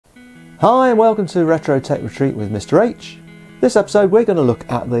Hi and welcome to Retro Tech Retreat with Mr. H. This episode we're going to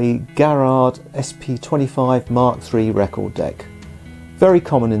look at the Garrard SP25 Mk3 record deck. Very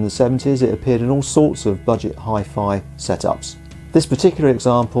common in the 70s, it appeared in all sorts of budget hi-fi setups. This particular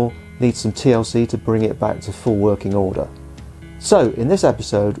example needs some TLC to bring it back to full working order. So in this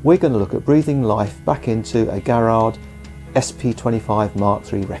episode we're going to look at breathing life back into a Garrard SP25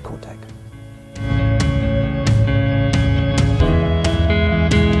 Mk3 record deck.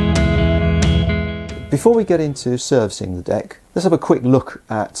 Before we get into servicing the deck, let's have a quick look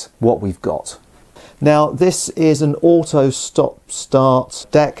at what we've got. Now this is an auto stop start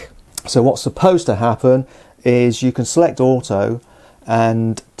deck, so what's supposed to happen is you can select auto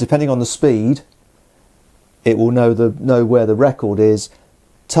and depending on the speed it will know where the record is,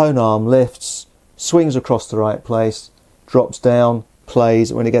 tone arm lifts, swings across the right place, drops down,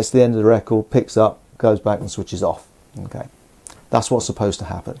 plays, when it gets to the end of the record, picks up, goes back and switches off. Okay, that's what's supposed to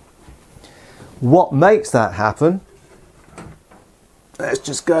happen. What makes that happen, let's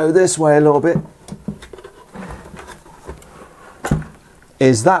just go this way a little bit,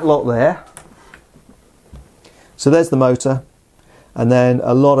 is that lot there. So there's the motor and then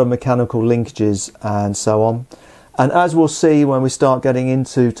a lot of mechanical linkages and so on. And as we'll see when we start getting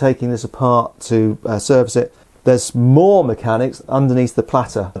into taking this apart to service it, there's more mechanics underneath the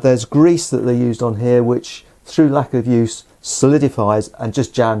platter. There's grease that they used on here which through lack of use solidifies and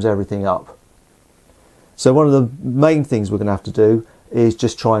just jams everything up. So one of the main things we're going to have to do is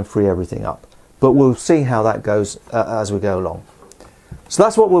just try and free everything up. But we'll see how that goes as we go along. So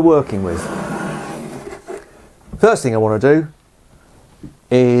that's what we're working with. First thing I want to do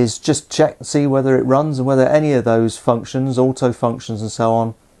is just check and see whether it runs and whether any of those functions, auto functions and so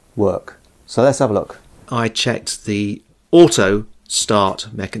on, work. So let's have a look. I checked the auto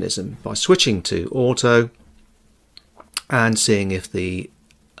start mechanism by switching to auto and seeing if the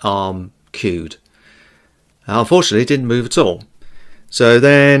arm queued. Unfortunately, it didn't move at all. So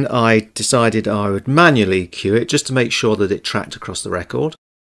then I decided I would manually cue it just to make sure that it tracked across the record.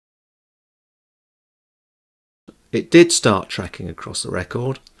 It did start tracking across the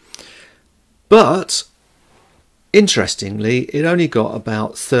record, but interestingly, it only got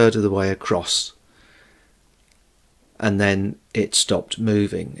about a third of the way across and then it stopped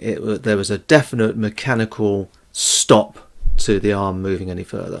moving. There was a definite mechanical stop to the arm moving any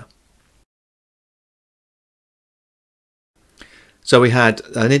further. So we had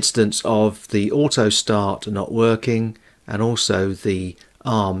an instance of the auto start not working and also the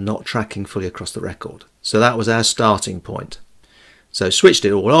arm not tracking fully across the record. So that was our starting point. So switched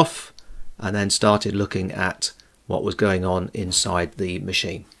it all off and then started looking at what was going on inside the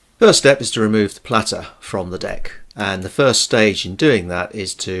machine. First step is to remove the platter from the deck. And the first stage in doing that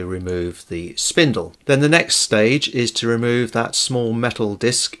is to remove the spindle. Then the next stage is to remove that small metal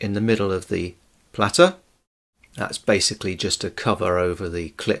disc in the middle of the platter. That's basically just a cover over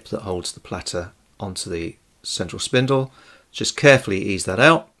the clip that holds the platter onto the central spindle. Just carefully ease that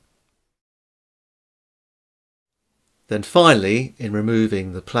out. Then finally, in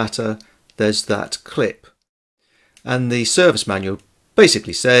removing the platter, there's that clip. And the service manual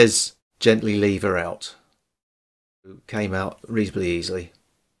basically says, gently lever out. It came out reasonably easily.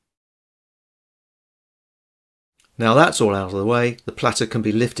 Now that's all out of the way, the platter can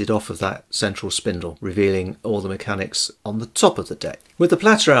be lifted off of that central spindle, revealing all the mechanics on the top of the deck. With the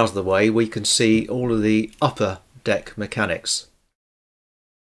platter out of the way, we can see all of the upper deck mechanics.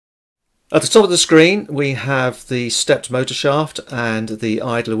 At the top of the screen, we have the stepped motor shaft and the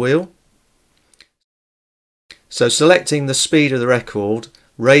idler wheel. So selecting the speed of the record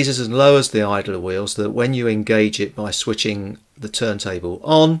raises and lowers the idler wheel so that when you engage it by switching the turntable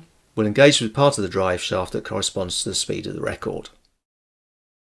on, will engage with part of the drive shaft that corresponds to the speed of the record.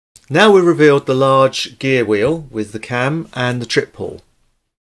 Now we've revealed the large gear wheel with the cam and the trip pull.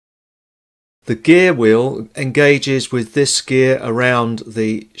 The gear wheel engages with this gear around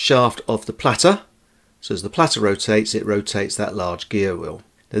the shaft of the platter. So as the platter rotates, it rotates that large gear wheel.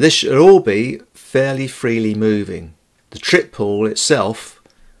 Now this should all be fairly freely moving. The trip pull itself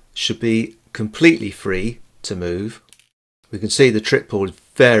should be completely free to move. We can see the trip pull is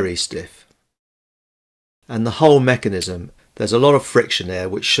very stiff. And the whole mechanism, there's a lot of friction there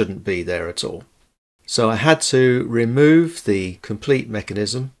which shouldn't be there at all. So I had to remove the complete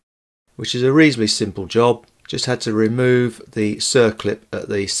mechanism, which is a reasonably simple job. Just had to remove the circlip at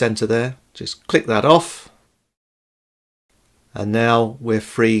the centre there. Just click that off. And now we're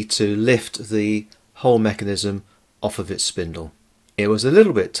free to lift the whole mechanism off of its spindle. It was a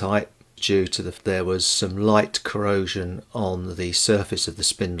little bit tight due to there was some light corrosion on the surface of the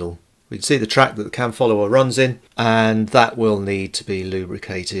spindle. We can see the track that the cam follower runs in, and that will need to be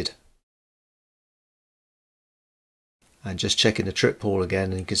lubricated. and just checking the trip pull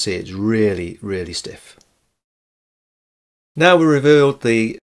again, and you can see it's really stiff. Now we revealed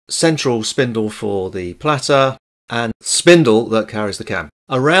the central spindle for the platter and spindle that carries the cam.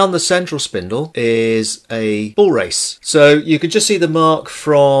 Around the central spindle is a ball race. So you can just see the mark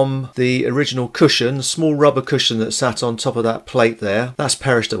from the original cushion, the small rubber cushion that sat on top of that plate there. That's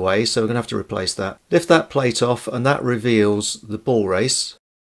perished away, so we're going to have to replace that. Lift that plate off and that reveals the ball race.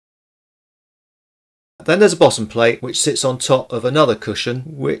 Then there's a bottom plate which sits on top of another cushion,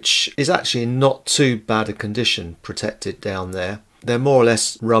 which is actually in not too bad a condition, protected down there. They're more or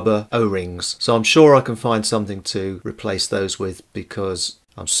less rubber O-rings, so I'm sure I can find something to replace those with, because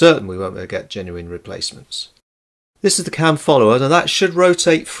I'm certain we won't be able to get genuine replacements. This is the cam follower, and that should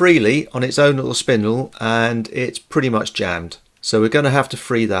rotate freely on its own little spindle, and it's pretty much jammed. So we're going to have to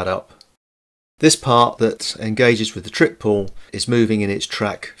free that up. This part that engages with the trip pull is moving in its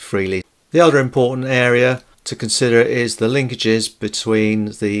track freely. The other important area to consider is the linkages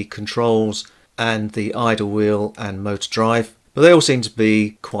between the controls and the idle wheel and motor drive. But they all seem to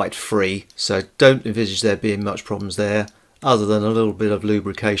be quite free, so don't envisage there being much problems there, other than a little bit of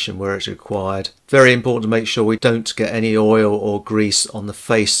lubrication where it's required. Very important to make sure we don't get any oil or grease on the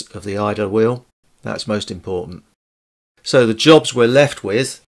face of the idle wheel. That's most important. So the jobs we're left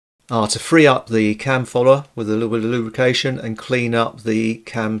with are to free up the cam follower with a little bit of lubrication and clean up the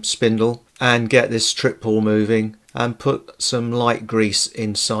cam spindle and get this trip pull moving and put some light grease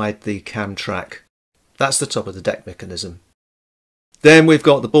inside the cam track. That's the top of the deck mechanism. Then we've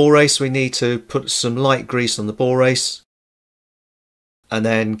got the ball race. We need to put some light grease on the ball race and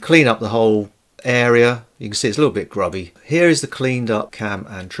then clean up the whole area. You can see it's a little bit grubby. Here is the cleaned up cam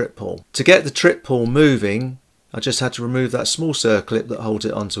and trip pull. To get the trip pull moving, I just had to remove that small circlip that holds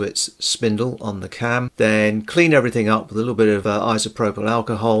it onto its spindle on the cam, then clean everything up with a little bit of isopropyl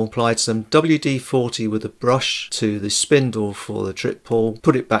alcohol, applied some WD-40 with a brush to the spindle for the trip pull,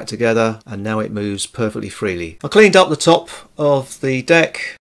 put it back together, and now it moves perfectly freely. I cleaned up the top of the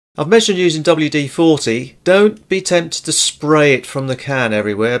deck. I've mentioned using WD-40. Don't be tempted to spray it from the can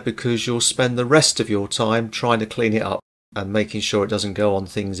everywhere, because you'll spend the rest of your time trying to clean it up and making sure it doesn't go on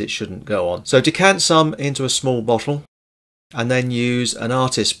things it shouldn't go on. So decant some into a small bottle and then use an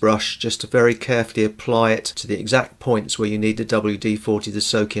artist brush just to very carefully apply it to the exact points where you need the WD-40 to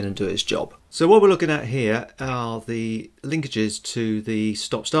soak in and do its job. So what we're looking at here are the linkages to the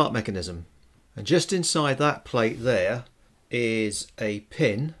stop-start mechanism, and just inside that plate there is a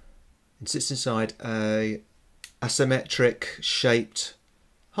pin. It sits inside a asymmetric shaped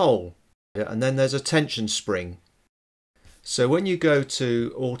hole, and then there's a tension spring. So when you go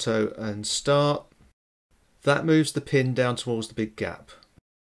to auto and start, that moves the pin down towards the big gap.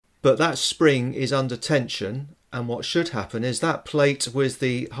 But that spring is under tension, and what should happen is that plate with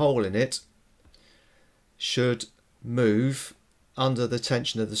the hole in it should move under the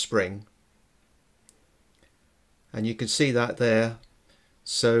tension of the spring. And you can see that there.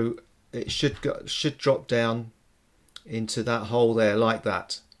 So it should drop down into that hole there like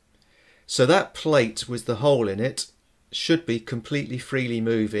that. So that plate with the hole in it should be completely freely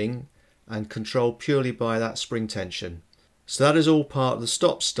moving and controlled purely by that spring tension. So that is all part of the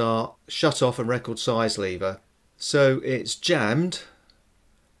stop start, shut off and record size lever. So it's jammed,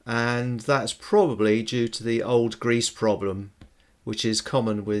 and that's probably due to the old grease problem, which is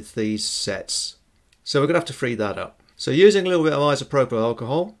common with these sets. So we're going to have to free that up. So using a little bit of isopropyl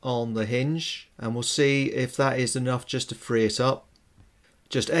alcohol on the hinge, and we'll see if that is enough just to free it up.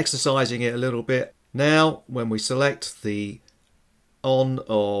 Just exercising it a little bit. Now, when we select the on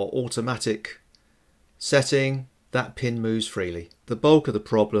or automatic setting, that pin moves freely. The bulk of the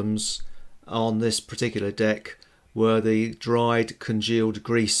problems on this particular deck were the dried congealed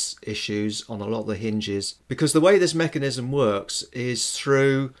grease issues on a lot of the hinges, because the way this mechanism works is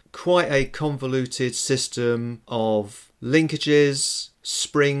through quite a convoluted system of linkages,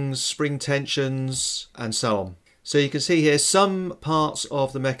 springs, spring tensions, and so on. So you can see here some parts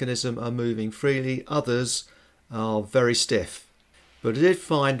of the mechanism are moving freely, others are very stiff. But I did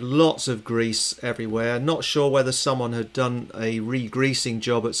find lots of grease everywhere. Not sure whether someone had done a re-greasing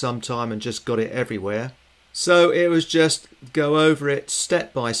job at some time and just got it everywhere. So it was just go over it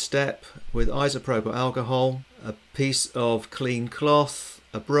step by step with isopropyl alcohol, a piece of clean cloth,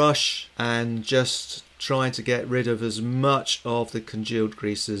 a brush, and just trying to get rid of as much of the congealed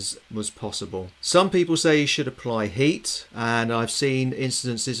grease as was possible. Some people say you should apply heat, and I've seen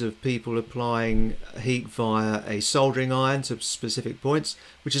instances of people applying heat via a soldering iron to specific points,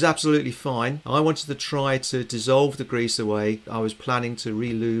 which is absolutely fine. I wanted to try to dissolve the grease away. I was planning to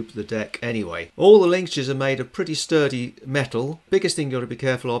re-lube the deck anyway. All the linkages are made of pretty sturdy metal. Biggest thing you've got to be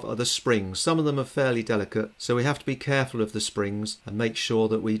careful of are the springs. Some of them are fairly delicate, so we have to be careful of the springs and make sure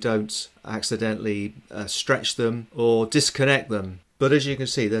that we don't accidentally stretch them or disconnect them. But as you can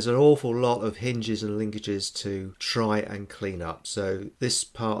see, there's an awful lot of hinges and linkages to try and clean up, so this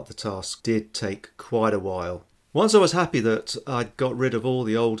part of the task did take quite a while. Once I was happy that I'd got rid of all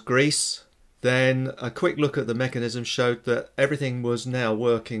the old grease, then a quick look at the mechanism showed that everything was now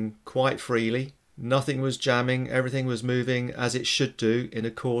working quite freely. Nothing was jamming, everything was moving as it should do in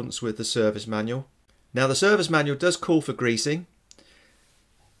accordance with the service manual. Now the service manual does call for greasing,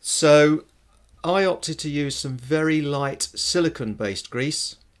 so I opted to use some very light silicone based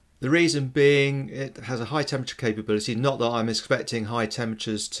grease. The reason being it has a high temperature capability, not that I'm expecting high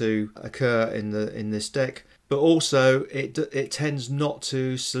temperatures to occur in this deck, but also it tends not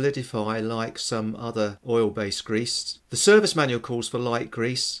to solidify like some other oil-based grease. The service manual calls for light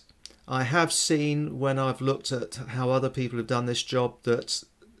grease. I have seen when I've looked at how other people have done this job that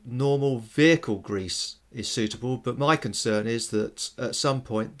normal vehicle grease is suitable, but my concern is that at some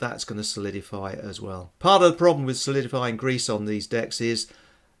point that's going to solidify as well. Part of the problem with solidifying grease on these decks is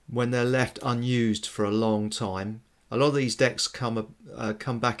when they're left unused for a long time. A lot of these decks come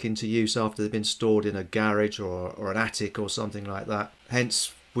back into use after they've been stored in a garage or an attic or something like that.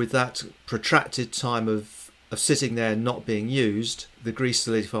 Hence, with that protracted time of sitting there not being used, the grease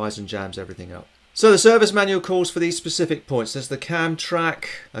solidifies and jams everything up. So the service manual calls for these specific points. There's the cam track,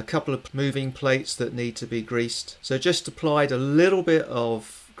 a couple of moving plates that need to be greased. So just applied a little bit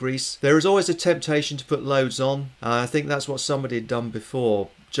of grease. There is always a temptation to put loads on. I think that's what somebody had done before,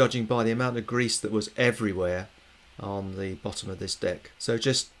 judging by the amount of grease that was everywhere on the bottom of this deck. So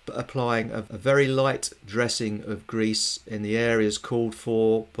just applying a very light dressing of grease in the areas called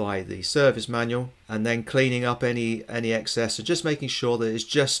for by the service manual, and then cleaning up any excess and just making sure that it's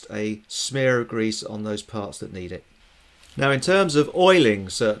just a smear of grease on those parts that need it. Now in terms of oiling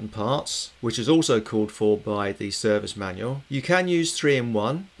certain parts, which is also called for by the service manual, you can use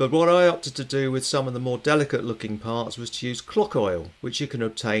 3-in-1, but what I opted to do with some of the more delicate looking parts was to use clock oil, which you can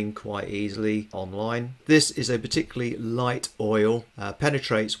obtain quite easily online. This is a particularly light oil,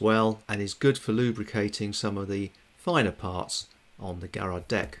 penetrates well and is good for lubricating some of the finer parts on the Garrard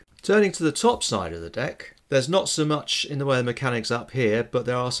deck. Turning to the top side of the deck, there's not so much in the way of mechanics up here, but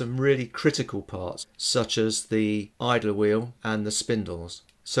there are some really critical parts, such as the idler wheel and the spindles.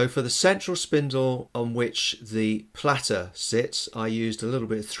 So for the central spindle on which the platter sits, I used a little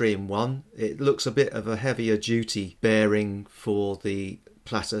bit of 3-in-1. It looks a bit of a heavier duty bearing for the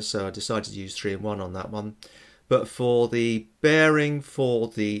platter, so I decided to use 3-in-1 on that one. But for the bearing for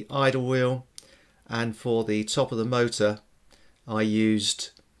the idle wheel and for the top of the motor, I used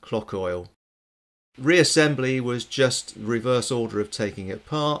clock oil. Reassembly was just reverse order of taking it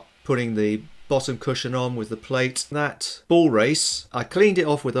apart, putting the bottom cushion on with the plate. That ball race, I cleaned it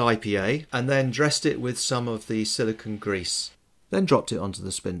off with IPA and then dressed it with some of the silicone grease. Then dropped it onto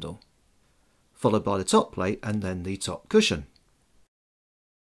the spindle, followed by the top plate and then the top cushion.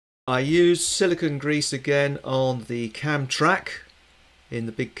 I used silicone grease again on the cam track in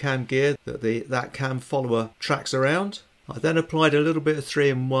the big cam gear that cam follower tracks around. I then applied a little bit of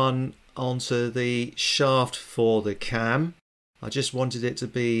 3-in-1 onto the shaft for the cam. I just wanted it to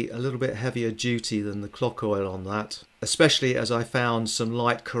be a little bit heavier duty than the clock oil on that, especially as I found some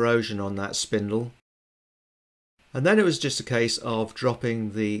light corrosion on that spindle. And then it was just a case of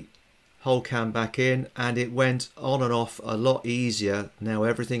dropping the whole cam back in, and it went on and off a lot easier now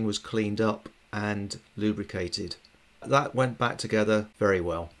everything was cleaned up and lubricated. That went back together very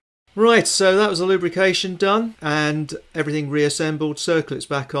well. Right, so that was the lubrication done and everything reassembled, circuits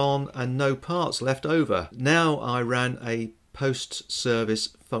back on and no parts left over. Now I ran a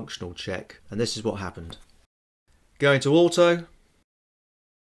post-service functional check and this is what happened. Going to auto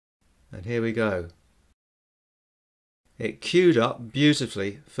and here we go. It queued up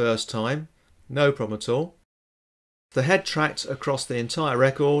beautifully first time, no problem at all. The head tracked across the entire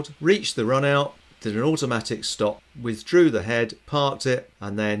record, reached the run out, did an automatic stop, withdrew the head, parked it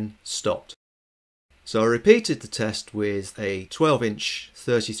and then stopped. So I repeated the test with a 12-inch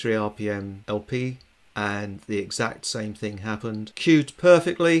 33 RPM LP and the exact same thing happened. Queued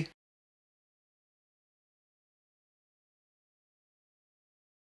perfectly.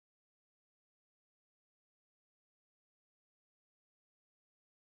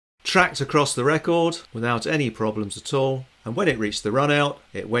 tracked across the record without any problems at all, and when it reached the run out,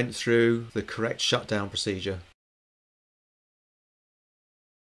 it went through the correct shutdown procedure.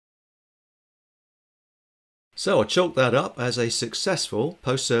 So I chalk that up as a successful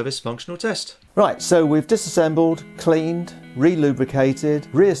post-service functional test. Right, so we've disassembled, cleaned, re-lubricated,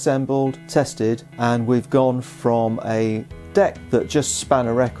 reassembled, tested, and we've gone from a deck that just span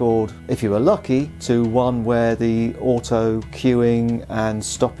a record, if you were lucky, to one where the auto queuing and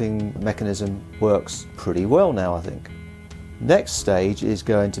stopping mechanism works pretty well now, I think. Next stage is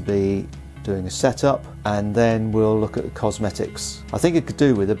going to be doing a setup, and then we'll look at the cosmetics. I think it could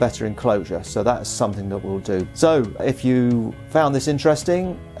do with a better enclosure, so that's something that we'll do. So if you found this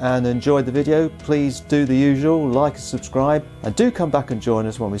interesting and enjoyed the video, please do the usual, like and subscribe, and do come back and join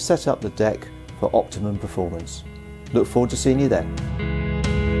us when we set up the deck for optimum performance. Look forward to seeing you then.